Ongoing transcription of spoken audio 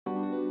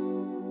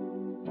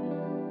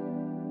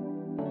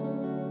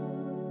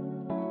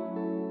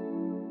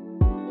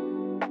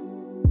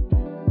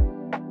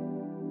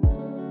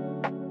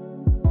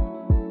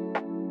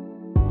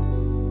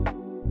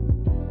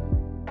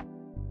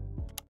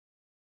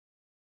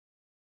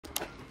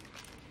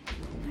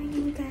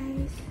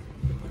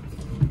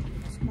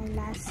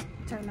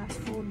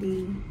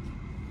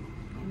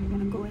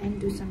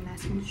do some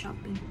last minute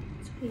shopping.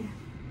 So yeah,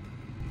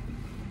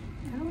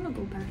 I don't want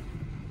to go back.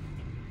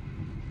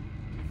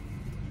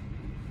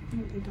 I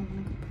really don't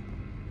want to go back.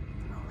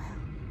 Oh well.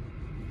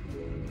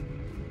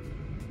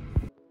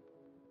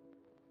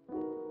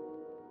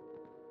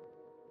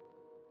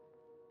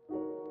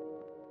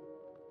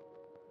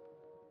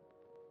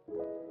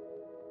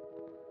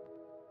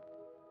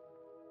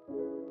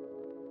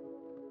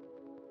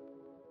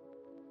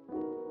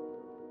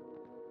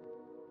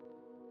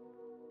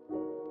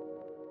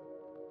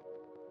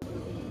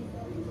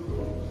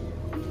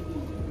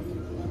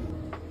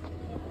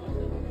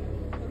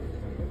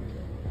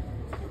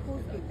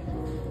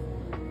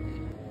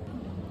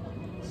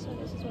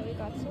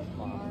 So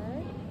far,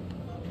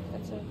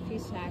 that's a few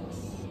snacks,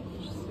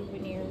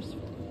 souvenirs,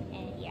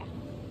 and yeah,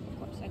 of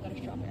course I got a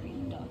strawberry,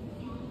 duh,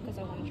 because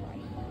I want to try.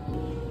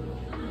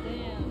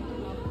 Damn,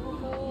 a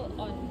couple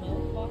on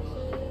milk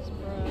boxes,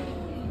 bruh.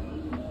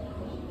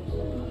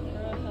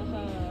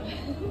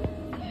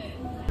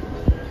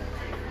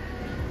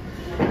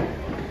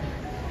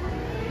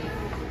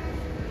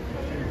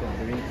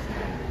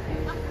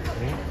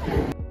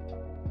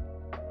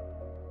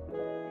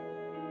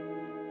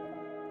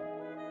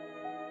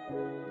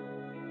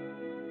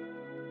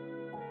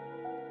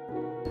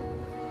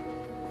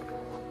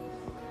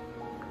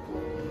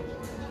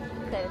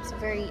 That it's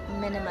very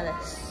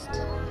minimalist.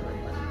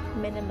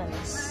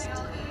 Minimalist.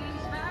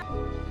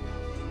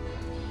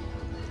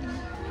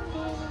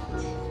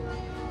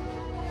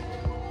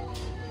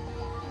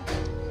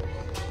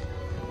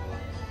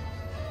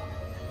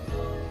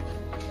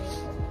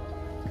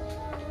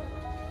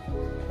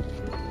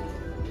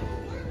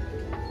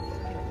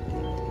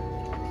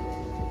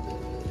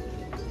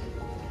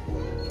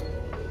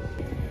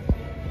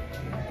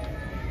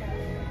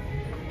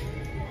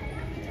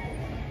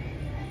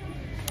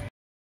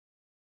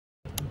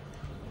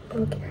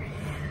 Okay,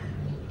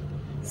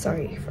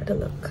 sorry for the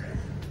look.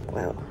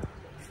 Well,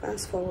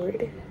 fast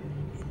forward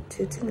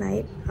to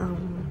tonight.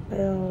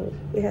 Well,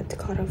 we had to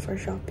cut off our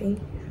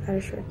shopping at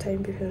a short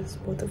time because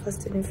both of us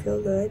didn't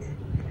feel good.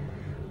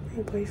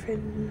 My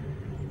boyfriend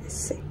is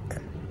sick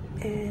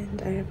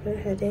and I have a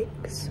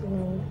headache, so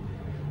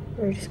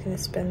we're just gonna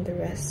spend the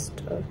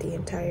rest of the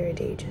entire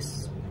day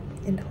just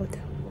in the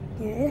hotel.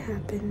 Yeah, it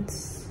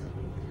happens.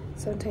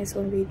 Sometimes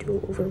when we do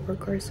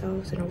overwork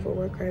ourselves and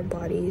overwork our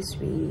bodies,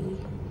 we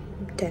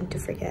tend to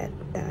forget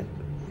that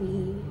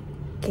we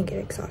can get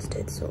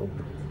exhausted. So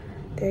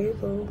there you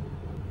go.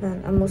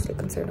 And I'm mostly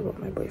concerned about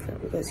my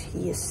boyfriend because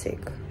he is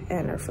sick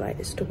and our flight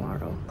is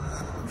tomorrow.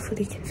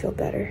 Hopefully he can feel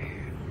better.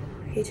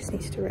 He just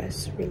needs to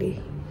rest,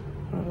 really.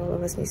 All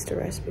of us needs to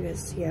rest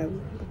because, yeah,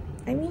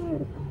 I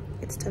mean,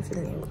 it's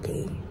definitely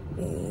okay.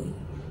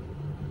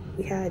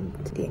 We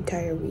had the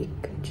entire week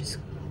just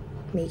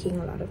making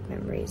a lot of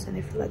memories, and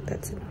I feel like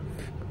that's enough.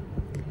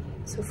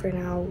 So for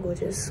now, we'll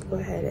just go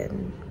ahead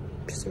and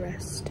just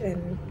rest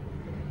and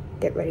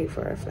get ready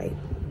for our flight.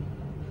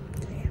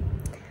 So yeah,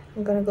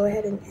 I'm gonna go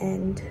ahead and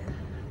end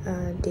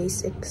day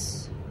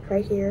 6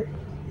 right here,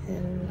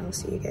 and I'll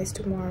see you guys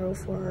tomorrow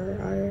for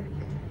our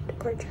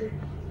departure.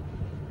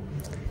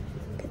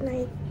 Good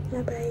night.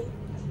 Bye bye.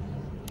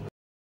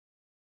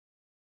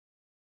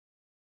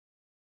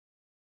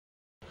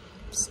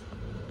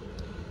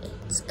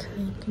 It's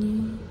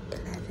currently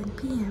 11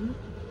 p.m.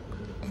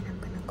 and I'm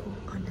gonna go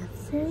on a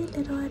very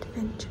little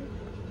adventure.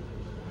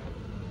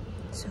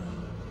 So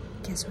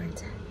guess where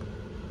it's at?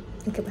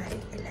 Think about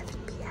it, 11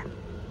 p.m.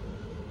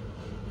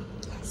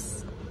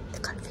 Yes, the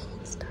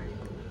convenience store.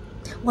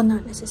 Well,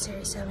 not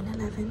necessarily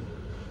 7-Eleven,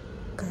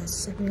 because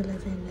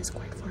 7-Eleven is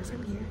quite far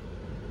from here.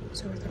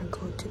 So we're gonna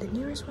go to the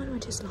nearest one,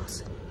 which is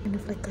Lawson. Kind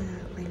of like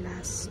my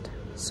last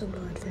solo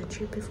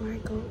adventure before I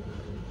go.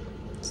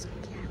 So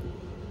yeah,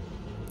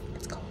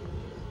 let's go.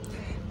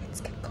 Let's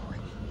get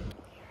going.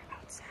 We're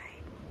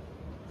outside.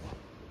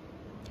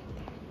 Get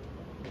there.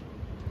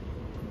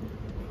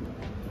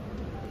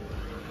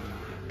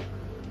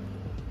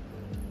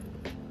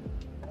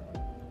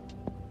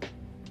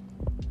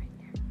 Right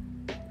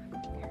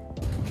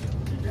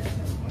there.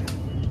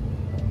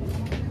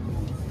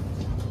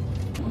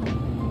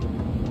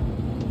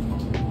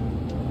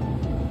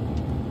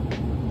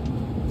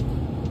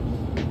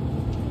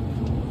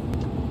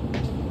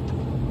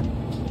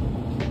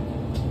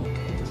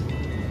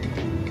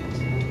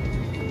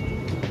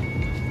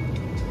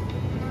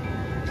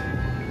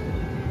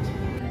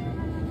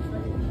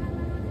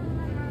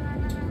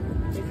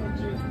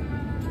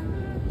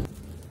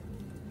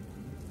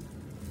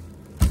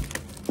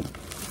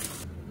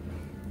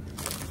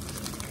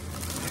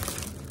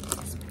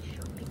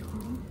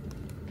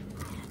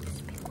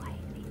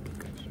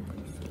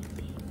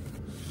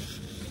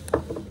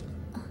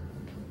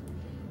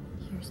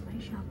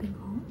 Shopping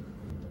haul.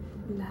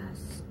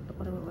 Last,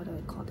 what do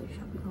I call this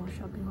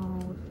shopping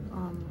haul?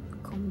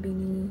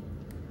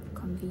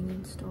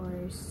 Convenience store,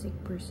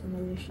 sick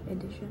person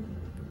edition.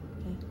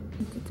 Okay, I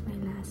think it's my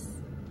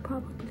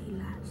probably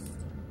last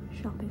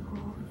shopping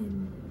haul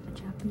in a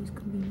Japanese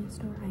convenience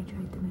store. I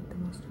tried to make the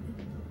most of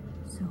it,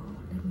 so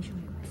let me show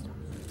you my stuff.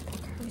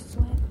 Her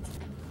sweat.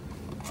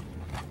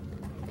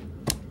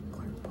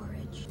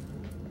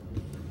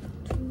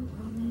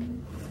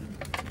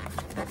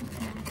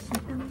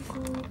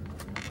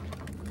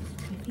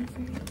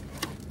 favorite,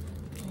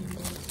 and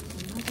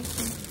there's another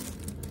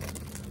favorite.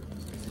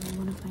 So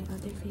one of my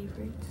other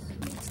favorites,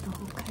 it's the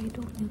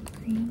Hokkaido milk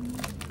cream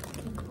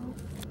cake roll.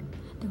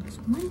 There was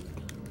one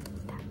thing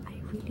that I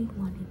really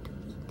wanted to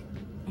eat,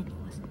 and it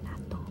was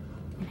natto,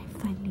 and I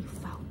finally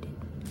found it.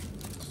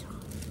 So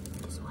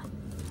this one,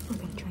 we're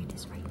gonna try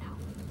this right now.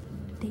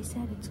 They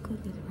said it's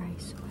good with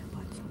rice, so I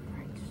bought some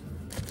rice.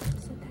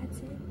 So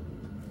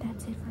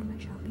that's it for my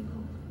shopping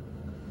haul.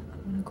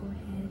 I'm gonna go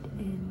ahead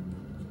and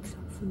eat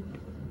some food,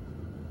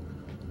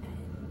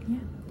 and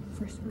yeah,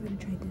 first we're gonna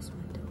try this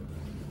one though.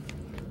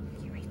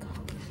 Here we go.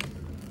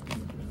 I'm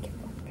gonna get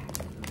one pack.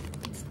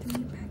 It's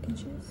 3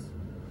 packages,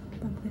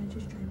 but I'm gonna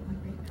just try one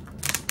right now.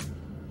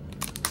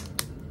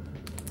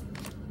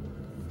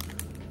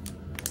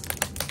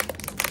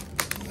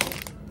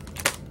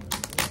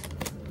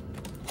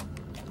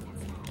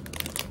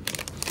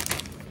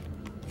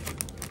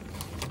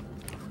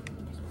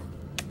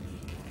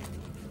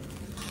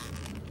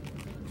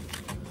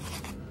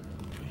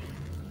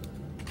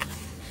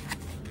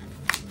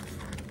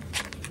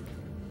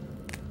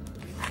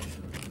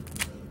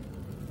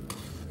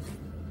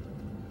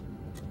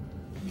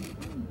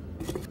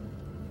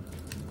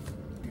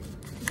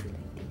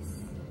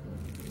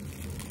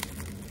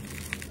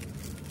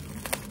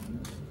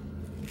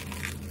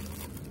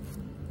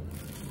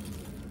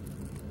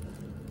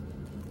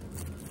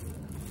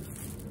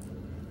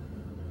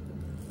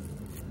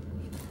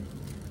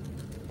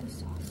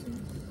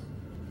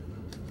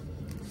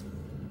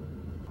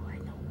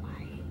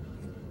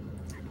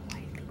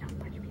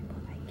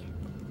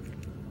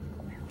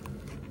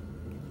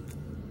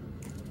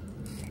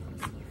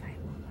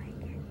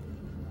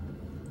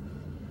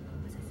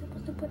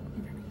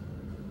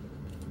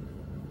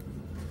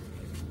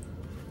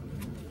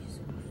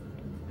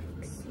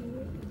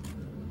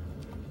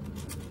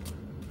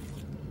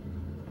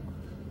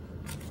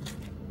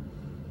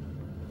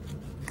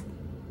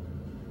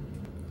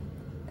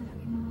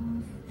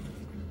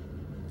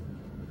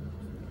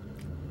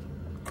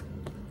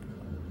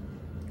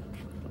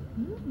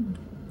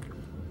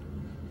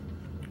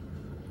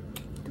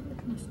 Too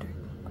much mustard,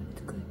 but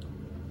it's good.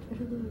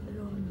 Better go with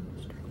little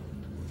mustard.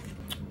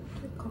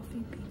 It's like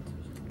coffee beans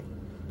or something.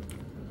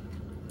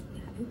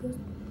 Yeah, it goes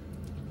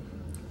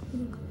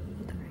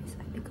with the rice.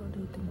 I think I'll do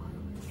it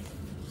tomorrow.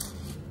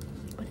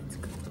 But it's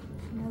good.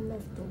 I have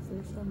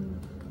leftovers from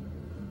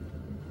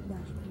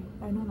last night.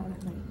 I know not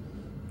last night.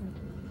 Like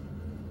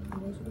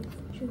hours ago.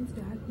 Since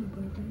that, my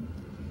boyfriend,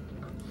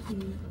 he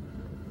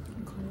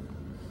got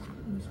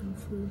me some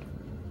food.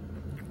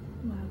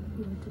 Wow,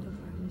 we went to the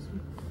pharmacy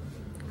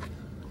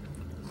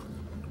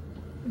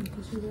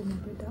because we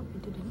remembered that we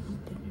didn't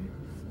eat dinner.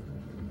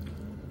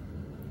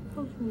 So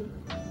sweet.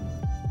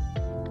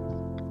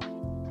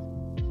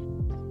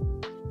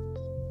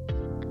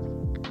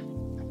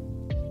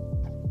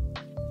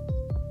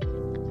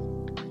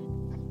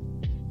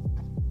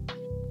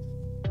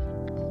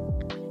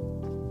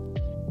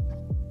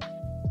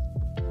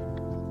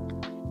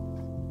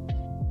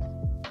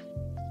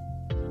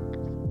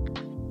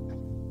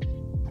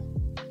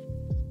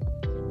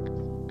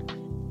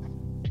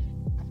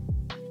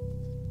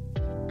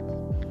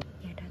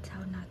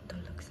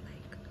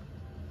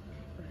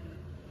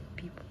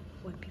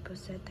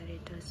 Said that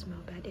it does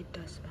smell bad. It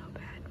does smell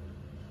bad.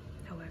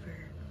 However,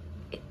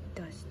 it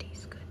does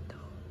taste good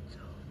though, so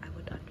I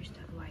would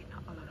understand why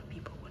not a lot of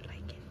people would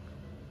like it.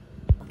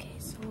 Okay,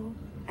 so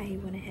I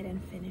went ahead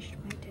and finished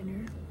my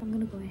dinner. I'm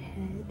gonna go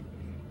ahead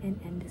and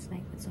end this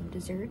night with some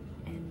dessert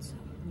and some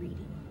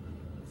reading.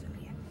 So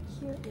yeah,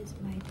 here is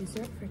my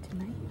dessert for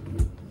tonight.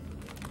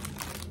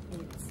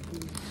 It's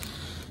the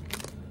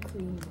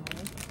cream roll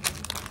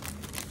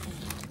and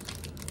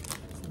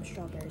some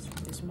strawberries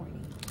from this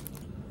morning.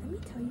 Let me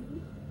tell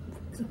you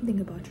something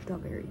about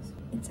strawberries.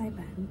 In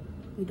Saipan,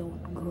 we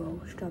don't grow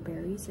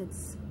strawberries.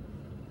 It's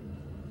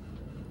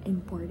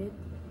imported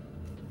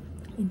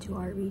into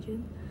our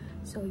region.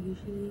 So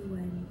usually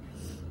when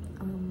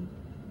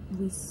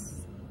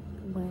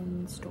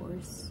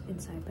stores in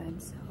Saipan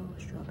sell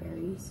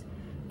strawberries,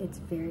 it's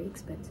very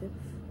expensive,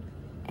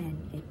 and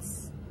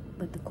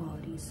but the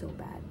quality is so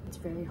bad. It's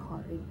very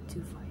hard to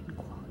find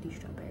quality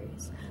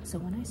strawberries. So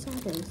when I saw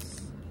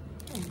this,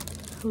 and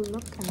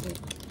look at it.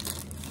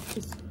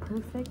 It's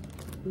perfect,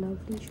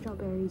 lovely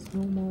strawberries,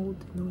 no mold,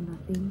 no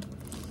nothing.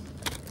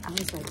 I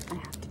was like, I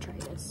have to try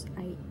this.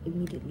 I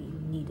immediately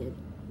needed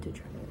to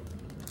try it.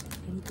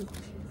 I need to wash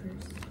it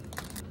first.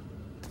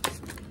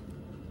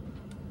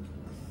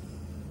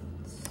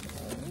 So,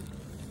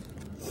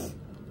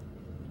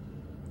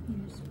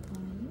 here's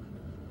one.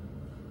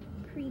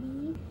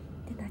 Pretty.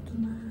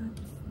 Itadakimasu.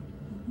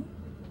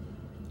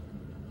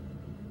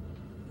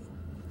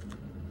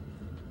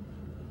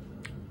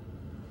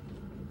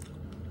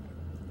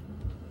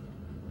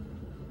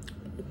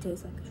 It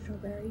tastes like a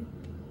strawberry.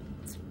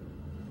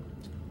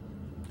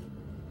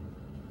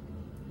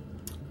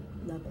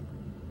 Love it.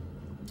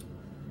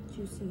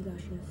 Juicy,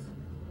 luscious.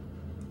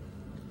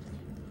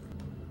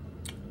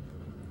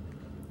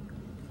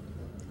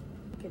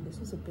 Okay, this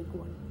is a big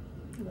one.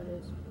 What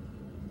is?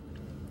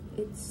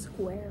 It's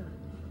square.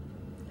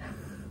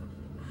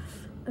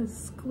 A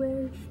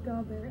square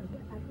strawberry.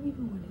 I don't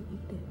even want to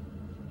eat it.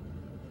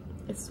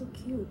 It's so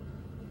cute.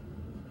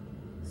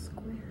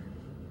 Square.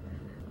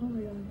 Oh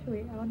my gosh.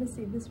 Wait, I want to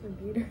save this for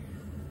later.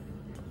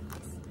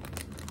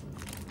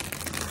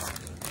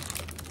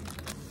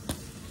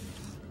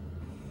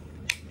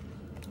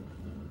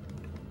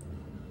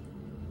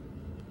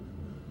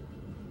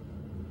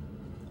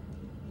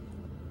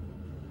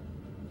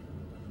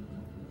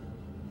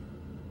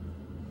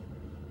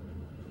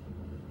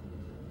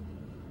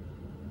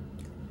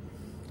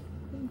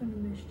 I'm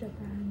gonna miss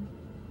Japan.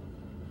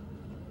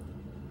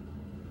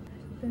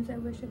 Sometimes I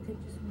wish I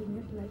could just bring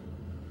it, like,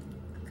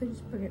 I could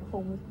just bring it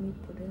home with me,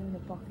 put it in a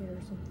bucket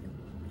or something.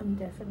 I'm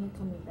definitely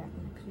coming back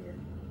next year.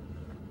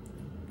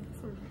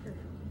 For sure.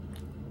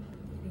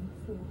 Getting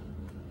full.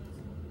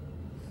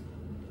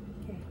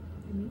 Okay,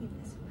 let me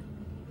eat this one.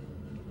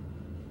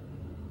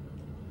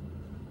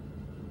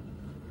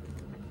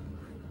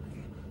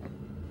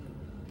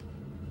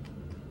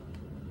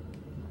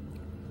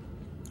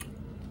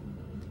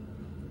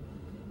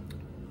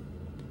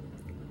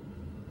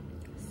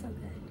 So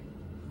good.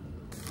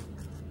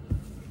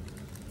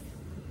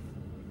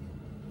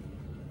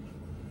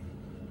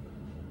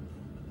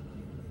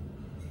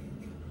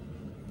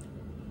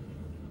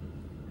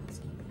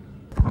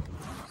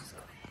 Just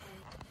go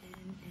ahead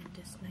and end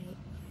this night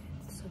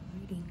with some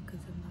reading because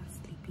I'm not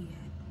sleepy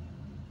yet.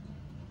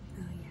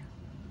 Yeah,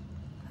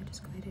 I'll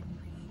just go ahead and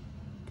read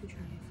to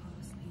try and fall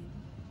asleep.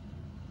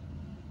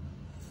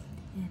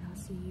 And I'll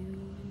see you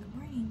in the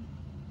morning.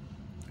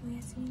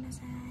 Oyasumi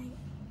nasai.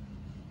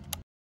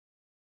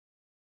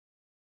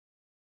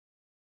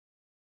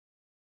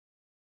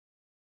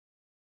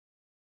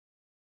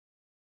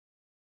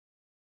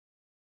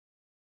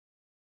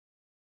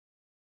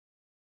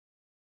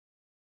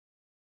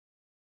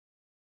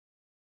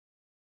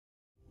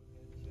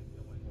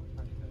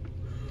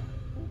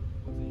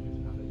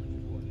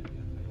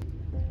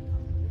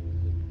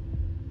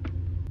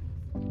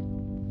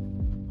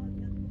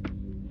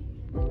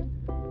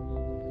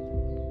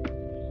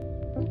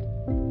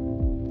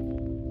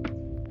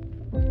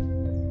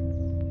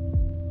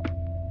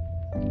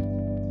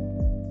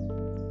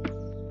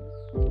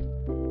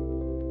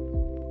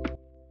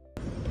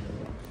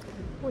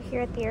 We're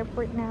here at the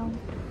airport now,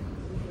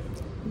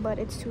 but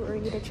it's too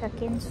early to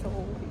check in, so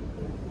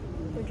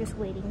we're just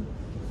waiting.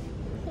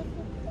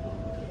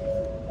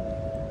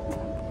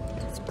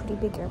 It's a pretty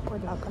big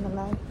airport, not gonna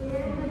lie.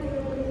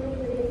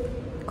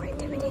 Quite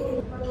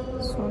intimidated.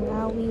 So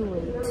now we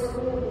wait.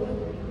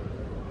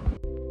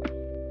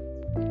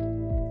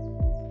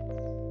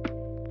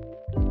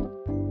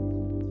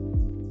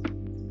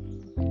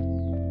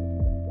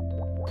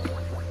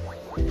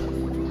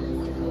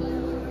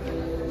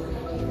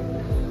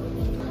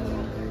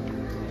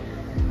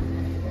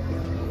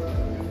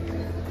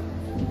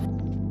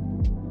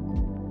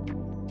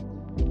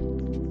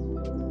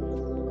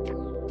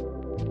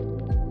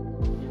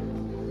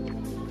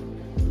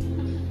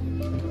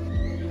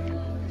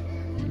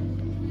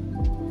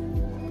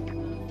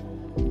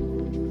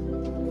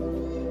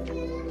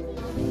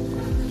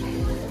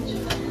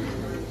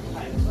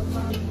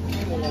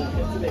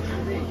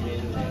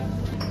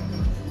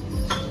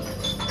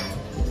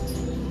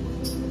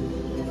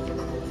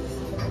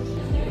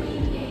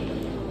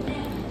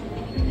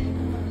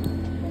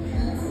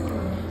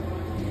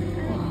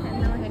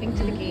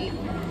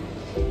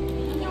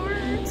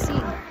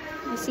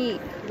 See,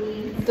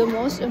 the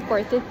most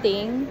important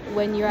thing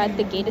when you're at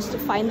the gate is to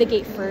find the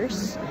gate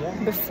first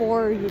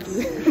before you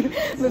do,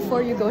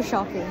 before you go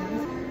shopping.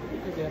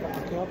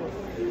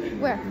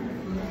 Where?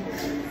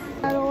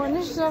 I don't want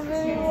to shop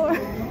anymore.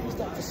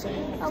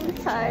 I'm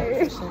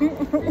tired.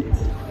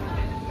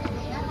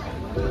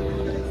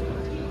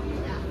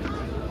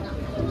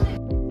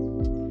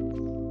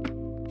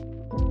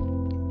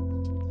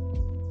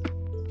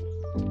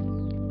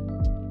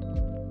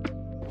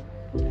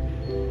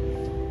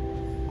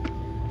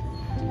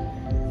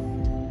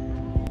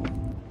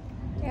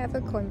 I have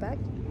a coin bag.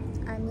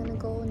 I'm gonna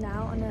go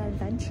now on an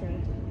adventure.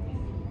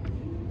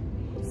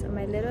 So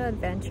my little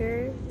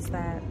adventure is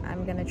that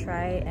I'm gonna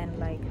try and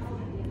like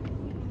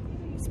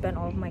spend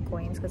all of my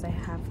coins because I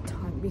have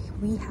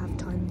we have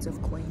tons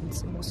of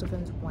coins. Most of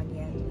them is 1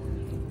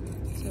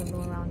 yen. So I'm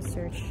going around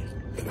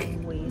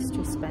searching ways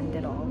to spend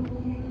it all.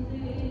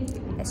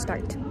 Let's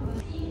start.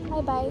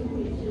 Hi, bye.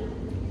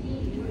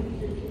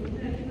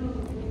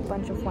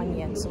 Bunch of 1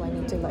 yen, so I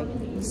need to like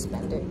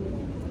spend it.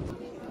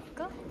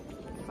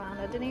 Found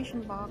a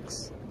donation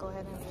box. Go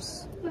ahead and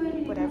just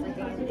put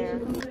everything in there.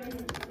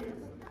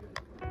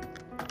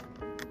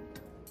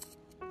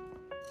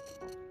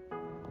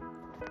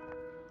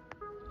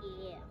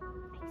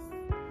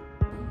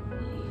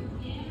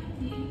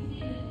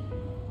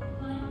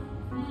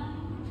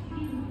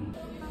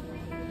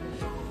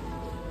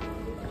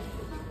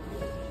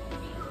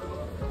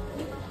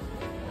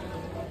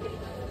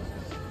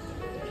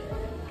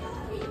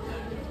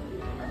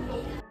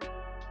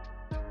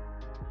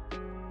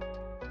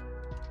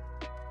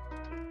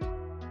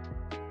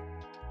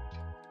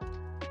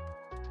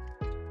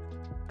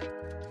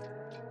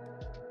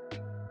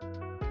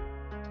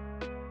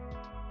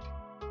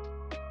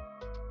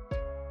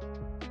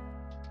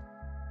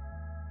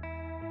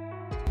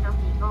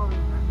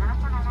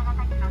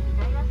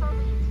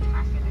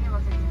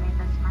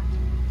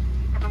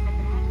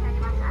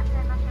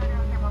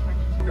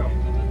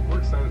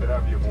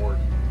 have you aboard,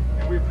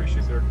 and we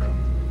appreciate the aircraft.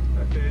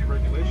 FAA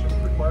regulations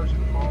requires you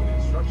to follow the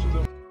instructions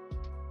of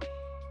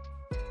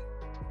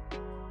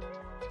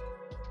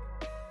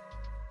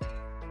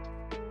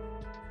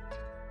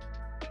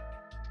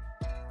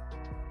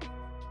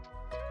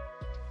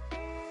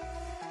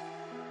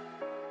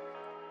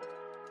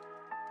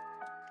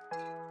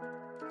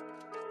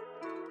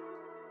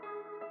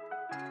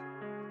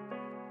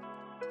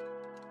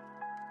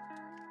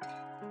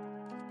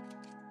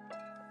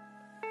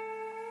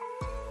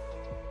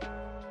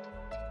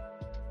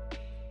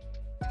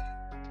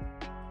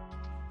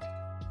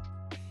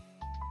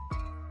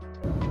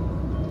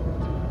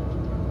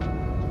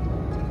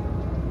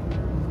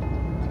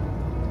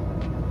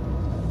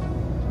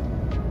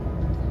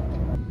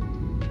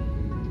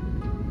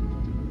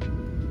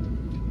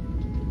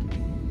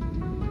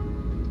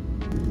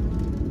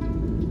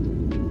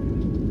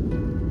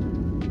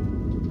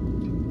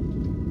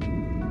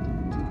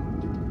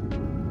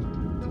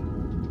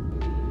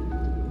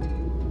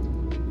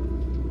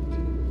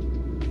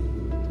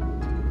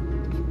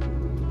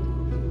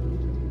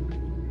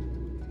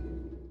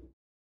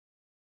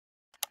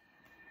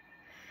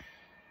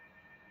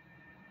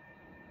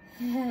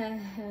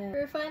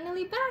We're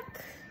finally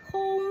back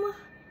home,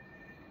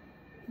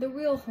 the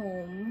real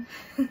home.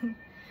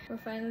 We're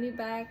finally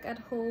back at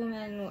home,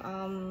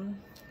 and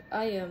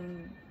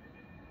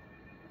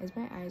is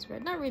my eyes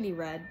red? Not really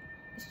red,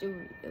 still,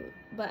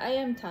 but I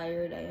am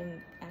tired. I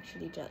am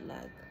actually jet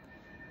lagged.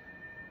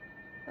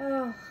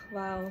 Oh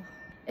wow,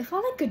 it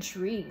felt like a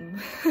dream.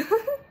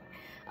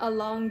 A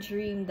long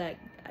dream that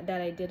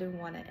I didn't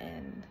want to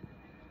end.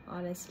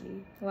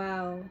 Honestly,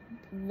 wow,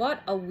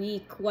 what a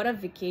week, what a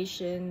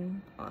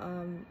vacation.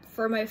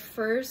 For my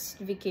first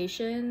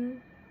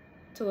vacation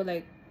to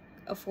like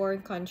a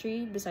foreign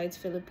country besides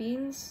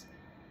Philippines,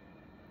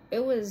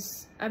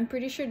 I'm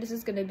pretty sure this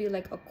is gonna be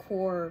like a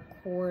core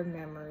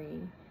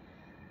memory.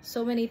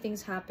 So many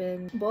things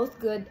happened, both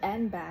good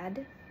and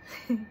bad.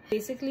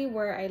 Basically,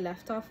 where I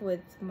left off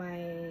with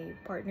my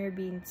partner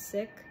being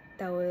sick,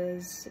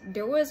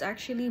 there was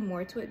actually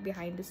more to it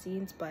behind the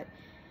scenes, but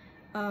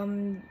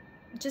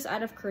just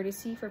out of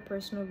courtesy for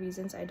personal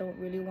reasons, I don't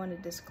really want to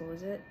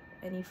disclose it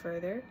any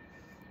further.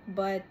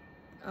 But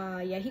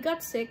yeah, he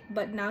got sick,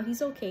 but now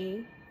he's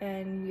okay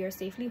and we are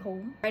safely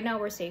home. Right now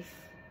we're safe.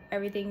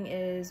 Everything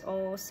is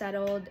all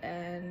settled,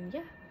 and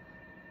yeah,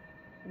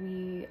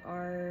 we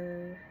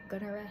are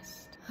gonna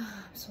rest.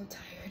 I'm so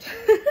tired.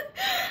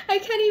 I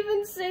can't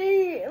even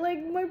say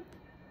like my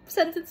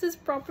sentences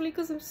properly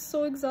because I'm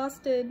so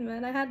exhausted,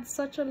 man. I had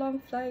such a long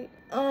flight.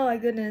 Oh my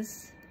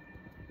goodness,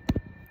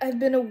 I've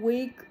been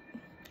awake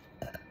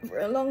for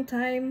a long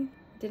time.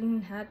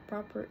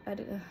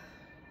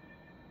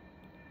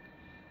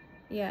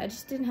 Yeah, I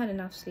just didn't have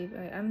enough sleep.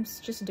 I'm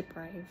just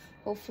deprived.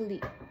 Hopefully,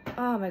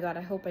 oh my god,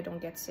 I hope I don't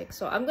get sick.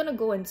 So I'm gonna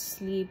go and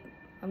sleep.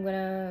 I'm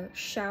gonna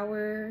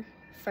shower,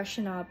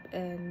 freshen up,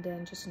 and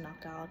then just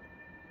knock out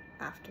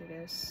after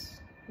this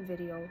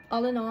video.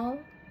 All in all,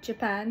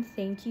 Japan,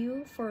 thank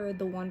you for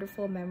the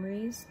wonderful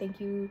memories.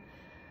 Thank you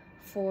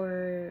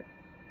for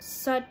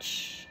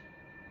such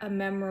a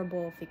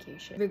memorable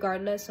vacation,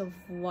 regardless of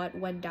what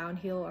went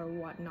downhill or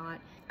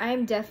whatnot.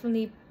 I'm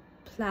definitely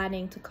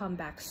planning to come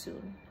back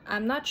soon.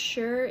 I'm not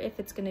sure if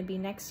it's gonna be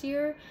next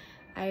year.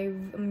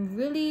 I'm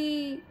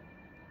really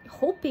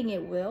hoping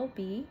it will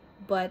be,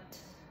 but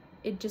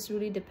it just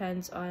really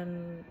depends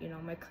on, you know,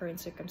 my current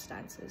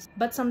circumstances.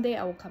 But someday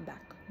I will come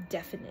back,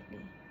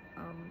 definitely.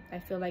 I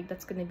feel like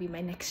that's gonna be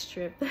my next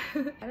trip.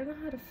 I don't know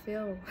how to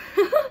feel.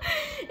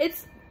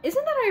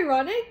 Isn't that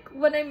ironic?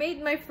 When I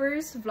made my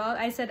first vlog,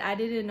 I said I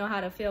didn't know how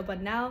to feel,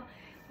 but now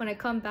when I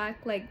come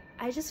back, like,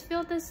 I just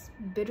feel this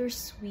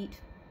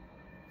bittersweet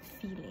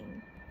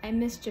feeling. I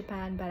miss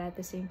Japan, but at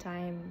the same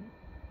time,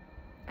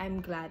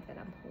 I'm glad that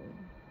I'm home.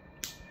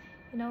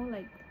 You know,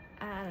 like,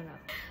 I don't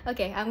know.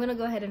 Okay, I'm gonna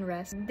go ahead and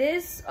rest.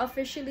 This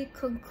officially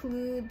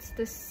concludes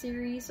the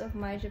series of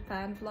my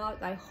Japan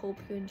vlog. I hope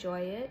you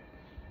enjoy it,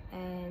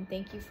 and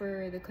thank you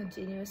for the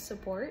continuous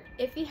support.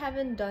 If you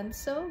haven't done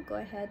so, go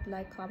ahead,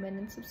 like, comment,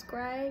 and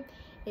subscribe.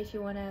 If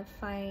you want to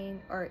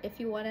if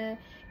you want to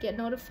get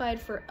notified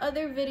for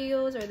other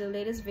videos or the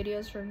latest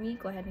videos from me,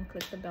 go ahead and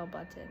click the bell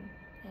button.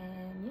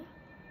 And yeah,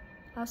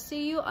 I'll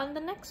see you on the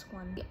next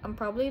one. I'm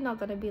probably not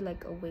gonna be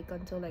like awake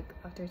until like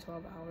after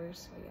 12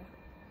 hours, so yeah.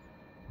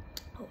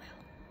 Oh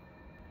well.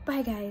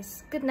 Bye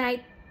guys, good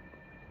night.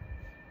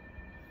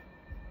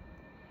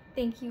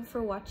 Thank you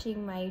for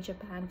watching my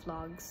Japan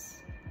vlogs.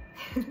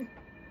 Good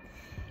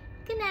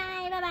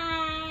night, bye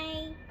bye.